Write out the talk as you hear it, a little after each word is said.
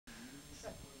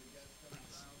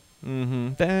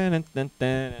Mm-hmm.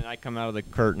 And I come out of the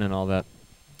curtain and all that.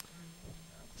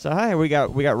 So hi, we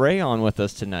got Ray on with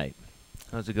us tonight.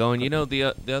 How's it going? You know, the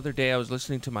other day I was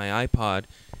listening to my iPod,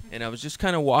 and I was just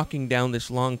kind of walking down this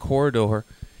long corridor,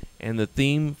 and the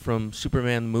theme from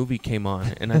Superman the movie came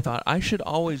on, and I thought I should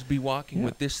always be walking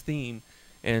with this theme,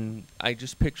 and I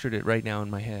just pictured it right now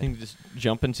in my You head. can just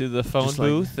jump into the phone Just like-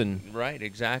 booth and Right,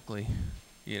 exactly.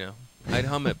 You know, I'd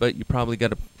hum it, but you probably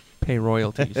got to pay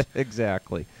royalties.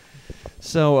 exactly.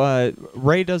 So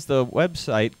Ray does the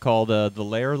website called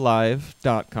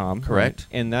thelairlive.com. Correct.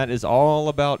 Right? And that is all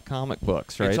about comic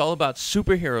books, right? It's all about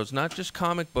superheroes, not just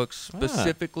comic books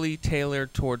specifically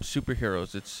tailored towards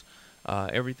superheroes. It's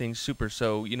everything's super.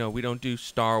 So, you know, we don't do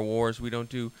Star Wars. We don't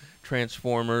do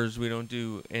Transformers. We don't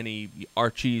do any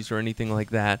Archies or anything like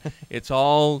that. It's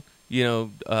all, you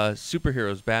know,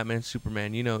 superheroes, Batman,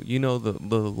 Superman. You know the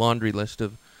laundry list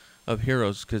of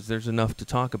heroes, because there's enough to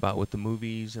talk about with the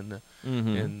movies and the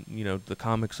and you know the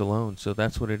comics alone. So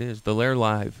that's what it is.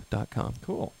 thelairlive.com.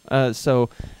 Cool.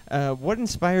 What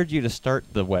inspired you to start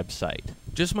the website?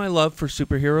 Just my love for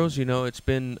superheroes. You know, it's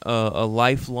been a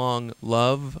lifelong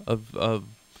love of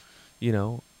you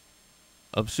know,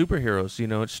 of superheroes. You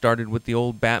know, it started with the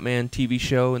old Batman TV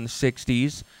show in the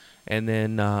 '60s, and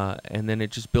then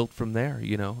it just built from there.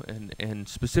 You know, and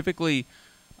specifically,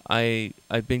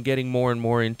 I've been getting more and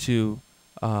more into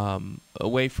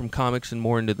away from comics and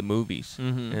more into the movies,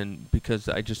 and because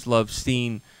I just love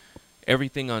seeing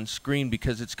everything on screen,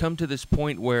 because it's come to this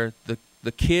point where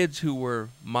the kids who were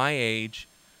my age,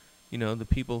 you know, the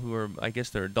people who are, I guess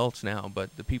they're adults now,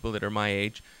 but the people that are my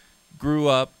age grew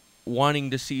up wanting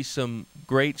to see some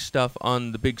great stuff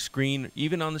on the big screen,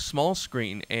 even on the small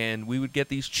screen, and we would get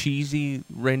these cheesy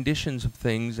renditions of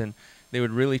things, and they would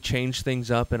really change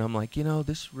things up, and I'm like, you know,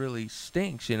 this really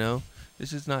stinks, you know?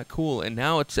 This is not cool. And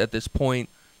now it's at this point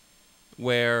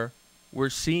where we're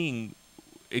seeing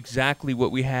exactly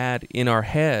what we had in our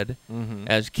head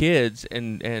as kids,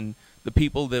 and the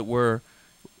people that were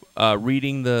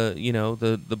reading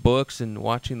the books and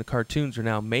watching the cartoons are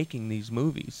now making these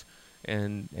movies,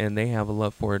 and they have a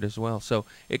love for it as well. So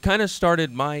it kind of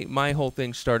started, my whole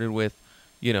thing started with,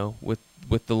 you know,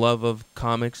 with the love of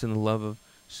comics and the love of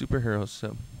superheroes.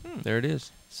 So there it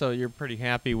is. So you're pretty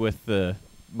happy with the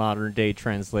modern day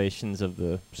translations of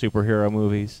the superhero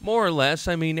movies? More or less.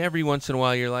 I mean, every once in a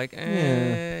while you're like, you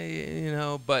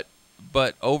know, but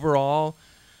overall,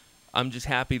 I'm just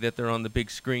happy that they're on the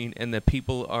big screen and that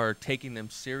people are taking them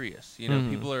serious. You know,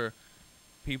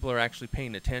 people are actually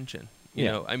paying attention. You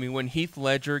know, I mean, when Heath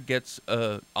Ledger gets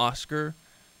an Oscar,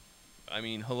 I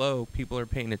mean, hello, people are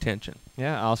paying attention.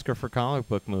 Yeah, Oscar for comic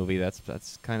book movie.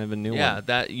 That's kind of a new one. Yeah,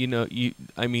 that, you know,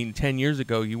 I mean, 10 years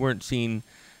ago, you weren't seeing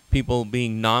people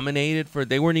being nominated for,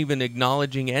 they weren't even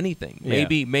acknowledging anything.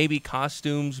 Maybe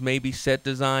costumes, maybe set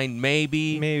design,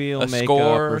 maybe a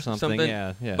score or something.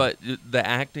 Yeah. But the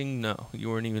acting, no, it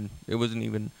wasn't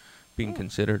even being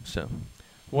considered. So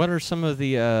what are some of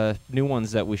the new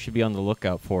ones that we should be on the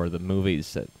lookout for, the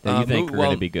movies that you think are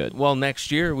going to be good? Well,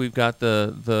 next year we've got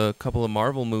the couple of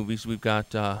Marvel movies. We've got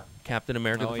Captain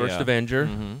America, the First Avenger,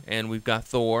 and we've got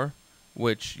Thor,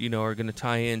 which, you know, are going to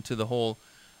tie into the whole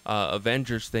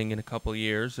Avengers thing in a couple of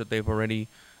years, that they've already,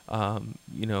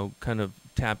 you know, kind of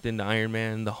tapped into Iron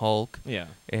Man, the Hulk,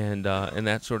 and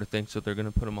that sort of thing. So they're going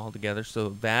to put them all together. So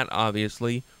that,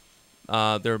 obviously,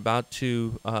 they're about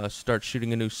to start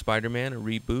shooting a new Spider-Man, a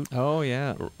reboot. Oh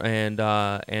yeah, and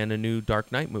a new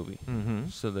Dark Knight movie.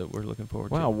 So that we're looking forward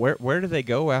to. Wow, where do they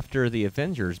go after the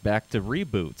Avengers? Back to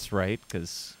reboots, right?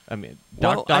 Because I mean,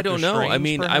 I don't know. Strange, I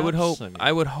mean, perhaps?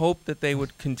 I would hope that they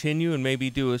would continue and maybe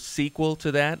do a sequel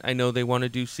to that. I know they want to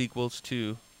do sequels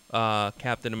to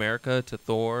Captain America, to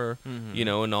Thor, you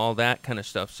know, and all that kind of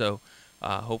stuff. So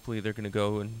hopefully they're going to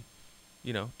go and,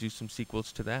 you know, do some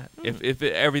sequels to that. If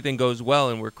everything goes well,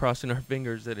 and we're crossing our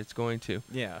fingers that it's going to.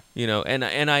 Yeah. You know, and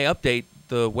I update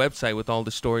the website with all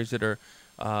the stories that are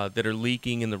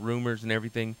leaking and the rumors and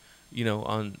everything, you know,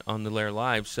 on the Lair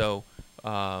Live. So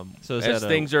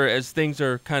as things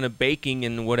are kind of baking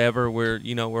and whatever,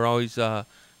 we're always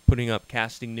putting up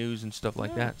casting news and stuff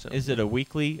like that. So is it a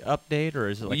weekly update, or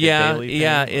is it like a daily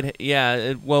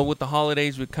thing? Well, with the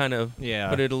holidays, we kind of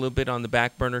put it a little bit on the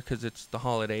back burner because it's the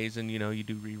holidays, and, you know, you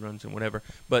do reruns and whatever.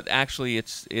 But actually,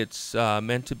 it's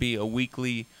meant to be a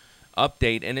weekly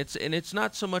update, and it's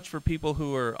not so much for people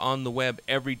who are on the web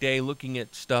every day looking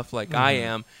at stuff like I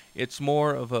am. It's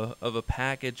more of a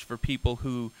package for people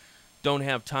who don't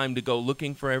have time to go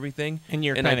looking for everything. And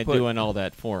you're kind of doing all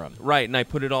that for them. Right, and I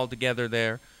put it all together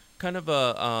there. Kind of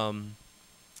a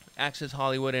Access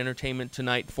Hollywood Entertainment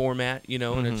Tonight format, you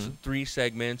know, and it's 3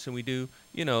 segments, and we do,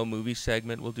 you know, a movie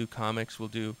segment, we'll do comics, we'll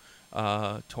do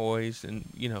toys, and,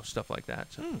 you know, stuff like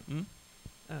that. So,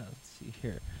 let's see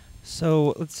here.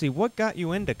 So, let's see, what got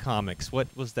you into comics? What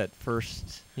was that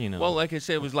first, you know? Well, like I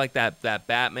said, it was like that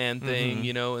Batman thing,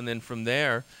 you know, and then from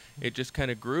there, it just kind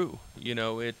of grew, you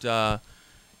know,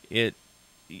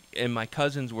 and my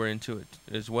cousins were into it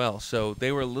as well. So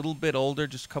they were a little bit older,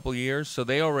 just a couple years, so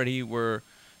they already were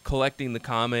collecting the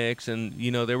comics, and,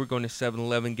 you know, they were going to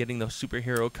 7-Eleven getting those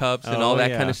superhero cups and all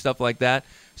that kind of stuff like that.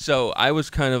 So I was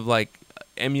kind of like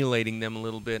emulating them a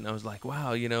little bit, and I was like,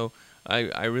 wow, you know,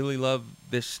 I really love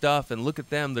this stuff, and look at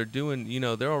them, they're doing, you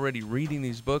know, they're already reading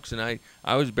these books, and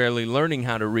I was barely learning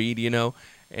how to read, you know,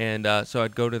 and so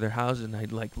I'd go to their houses, and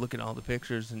I'd like look at all the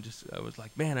pictures, and just, I was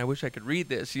like, man, I wish I could read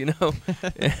this, you know.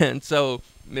 And so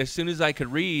as soon as I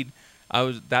could read,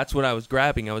 that's what I was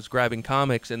grabbing. I was grabbing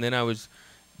comics, and then I was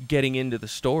getting into the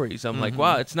stories. I'm like,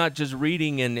 wow, it's not just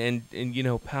reading and you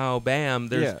know, pow bam,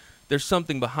 there's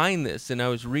something behind this. And I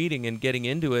was reading and getting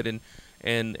into it,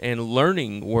 and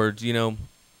learning words, you know.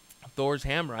 Thor's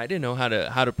hammer, I didn't know how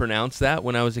to pronounce that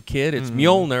when I was a kid. It's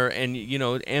Mjolnir, and, you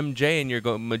know, MJ, and you're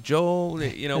going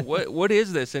Majol, you know, what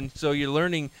is this? And so you're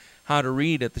learning how to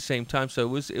read at the same time.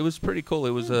 So it was pretty cool.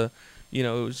 It was you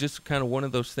know, it was just kind of one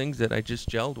of those things that I just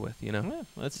gelled with, you know. Yeah,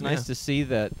 well, it's nice to see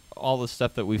that all the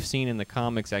stuff that we've seen in the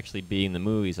comics actually be in the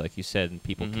movies, like you said, and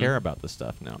people care about the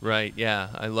stuff now. Right, yeah,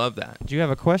 I love that. Do you have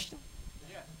a question?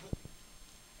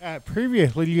 Yeah.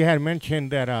 Previously, you had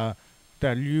mentioned that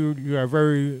that you are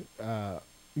very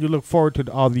you look forward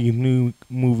to all these new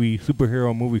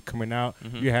superhero movies coming out.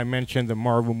 You had mentioned the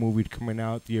Marvel movies coming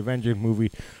out, the Avengers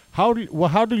movie. How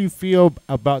do you feel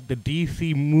about the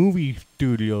DC movie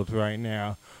studios right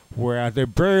now, whereas they're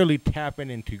barely tapping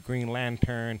into Green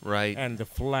Lantern and the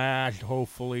Flash,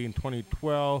 hopefully in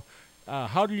 2012?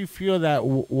 How do you feel that?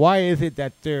 Why is it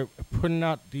that they're putting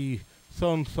out the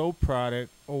so-and-so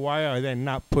product, or why are they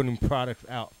not putting products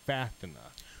out fast enough?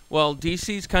 Well,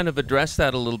 DC's kind of addressed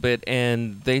that a little bit,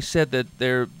 and they said that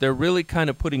they're really kind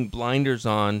of putting blinders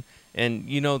on, and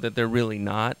you know that they're really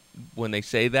not when they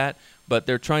say that, but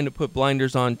they're trying to put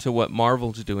blinders on to what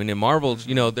Marvel's doing. And Marvel's,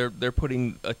 you know, they're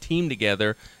putting a team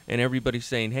together, and everybody's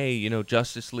saying, hey, you know,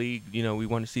 Justice League, you know, we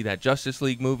want to see that Justice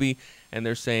League movie, and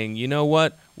they're saying, you know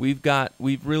what, we've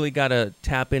really got to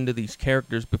tap into these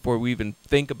characters before we even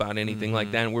think about anything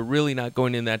like that, and we're really not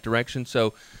going in that direction.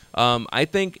 So I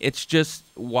think it's just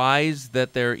wise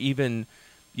that they're even,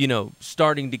 you know,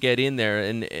 starting to get in there,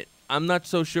 and I'm not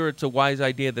so sure it's a wise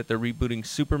idea that they're rebooting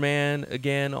Superman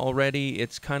again already.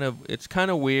 It's kind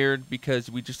of weird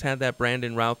because we just had that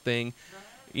Brandon Routh thing,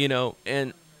 you know,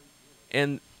 and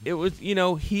it was, you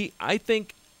know, I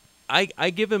think I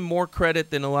give him more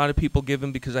credit than a lot of people give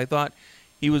him, because I thought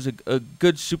he was a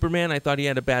good Superman. I thought he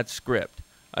had a bad script.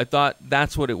 I thought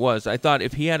that's what it was. I thought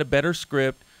if he had a better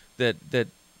script that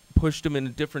pushed him in a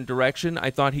different direction,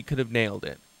 I thought he could have nailed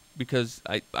it, because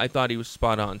I thought he was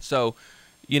spot on. So,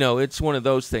 you know, it's one of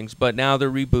those things. But now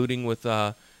they're rebooting with,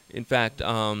 in fact,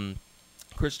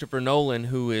 Christopher Nolan,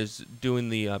 who is doing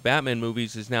the Batman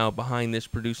movies, is now behind this,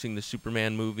 producing the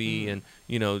Superman movie, and,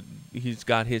 you know, he's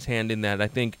got his hand in that. I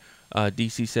think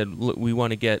DC said, look, we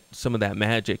want to get some of that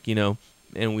magic, you know,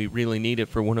 and we really need it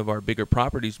for one of our bigger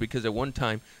properties, because at one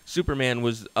time Superman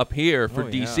was up here for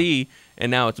DC,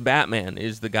 and now it's Batman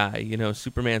is the guy. You know,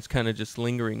 Superman's kind of just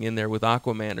lingering in there with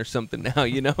Aquaman or something now.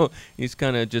 You know, he's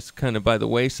kind of by the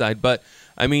wayside. But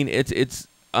I mean, it's.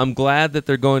 I'm glad that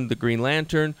they're going to the Green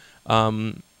Lantern.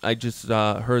 I just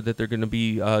heard that they're going to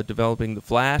be developing the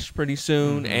Flash pretty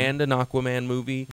soon, and an Aquaman movie.